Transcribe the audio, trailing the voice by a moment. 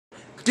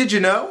Did you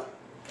know?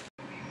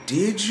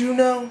 Did you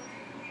know?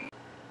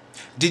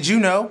 Did you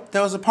know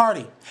there was a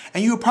party?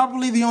 And you were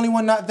probably the only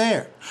one not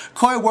there.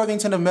 Corey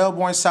Worthingto of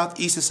Melbourne South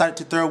East decided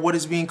to throw what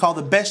is being called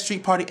the best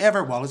street party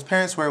ever while his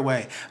parents were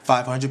away.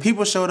 500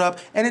 people showed up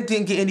and it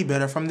didn't get any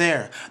better from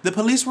there. The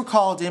police were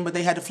called in, but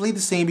they had to flee the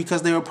scene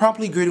because they were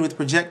promptly greeted with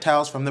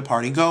projectiles from the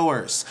party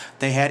goers.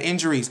 They had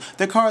injuries,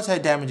 their cars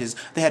had damages,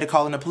 they had to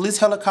call in a police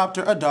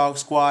helicopter, a dog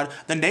squad,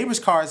 the neighbors'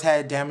 cars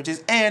had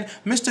damages, and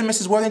Mr. and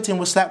Mrs. Worthington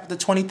was slapped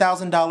with a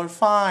 $20,000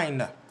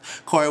 fine.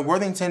 Corey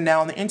Worthingto,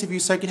 now on the interview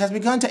circuit, has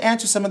begun to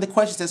answer some of the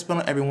questions that's been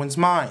on everyone's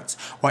minds.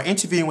 While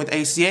interviewing with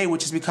ACA,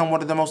 which has become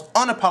one of the most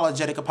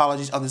unapologetic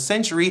apologies of the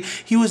century,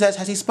 he was asked,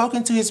 has he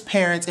spoken to his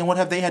parents and what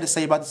have they had to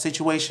say about the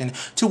situation?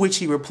 To which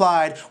he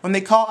replied, when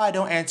they call, I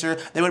don't answer,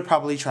 they would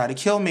probably try to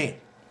kill me.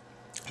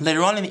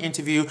 Later on in the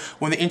interview,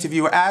 when the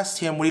interviewer asked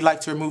him would he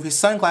like to remove his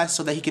sunglasses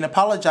so that he can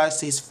apologize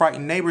to his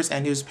frightened neighbors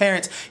and his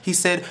parents, he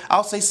said,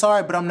 I'll say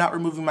sorry, but I'm not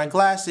removing my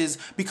glasses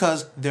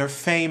because they're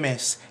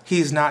famous.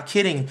 He's not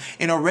kidding.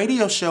 In a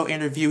radio show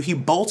interview, he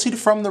bolted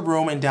from the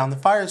room and down the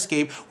fire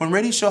escape when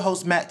radio show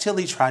host Matt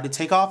Tilley tried to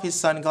take off his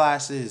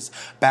sunglasses.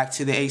 Back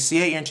to the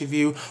ACA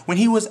interview, when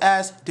he was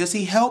asked, does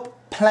he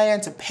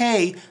plan to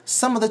pay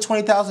some of the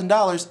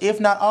 $20,000, if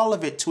not all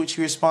of it, to which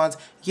he responds,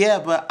 yeah,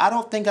 but I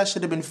don't think I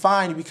should have been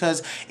fined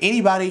because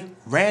anybody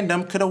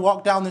random could have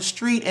walked down the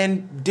street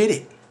and did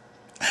it.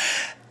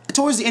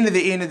 Towards the end of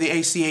the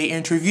ACA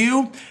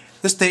interview,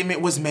 the statement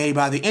was made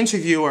by the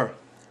interviewer.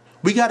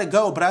 We gotta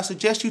go, but I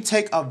suggest you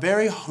take a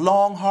very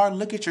long, hard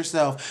look at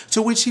yourself.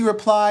 To which he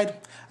replied,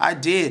 I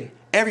did.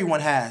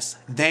 Everyone has.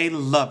 They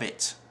love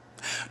it.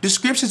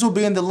 Descriptions will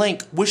be in the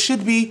link, which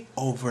should be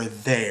over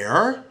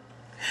there.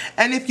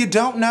 And if you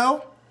don't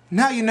know,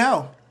 now you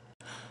know.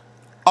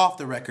 Off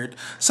the record,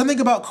 something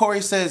about Corey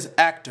says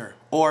actor,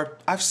 or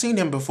I've seen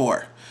him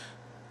before.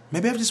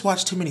 Maybe I've just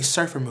watched too many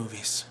surfer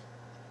movies.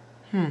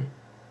 Wouldn't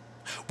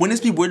this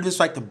be weird if it's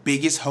like the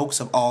biggest hoax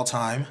of all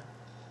time?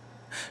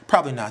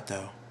 Probably not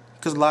though,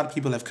 because a lot of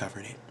people have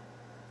covered it,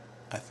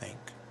 I think.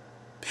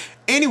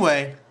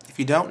 Anyway, if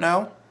you don't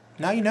know,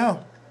 now you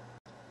know.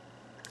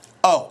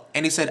 Oh,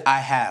 and he said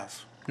I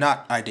have,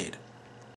 not I did.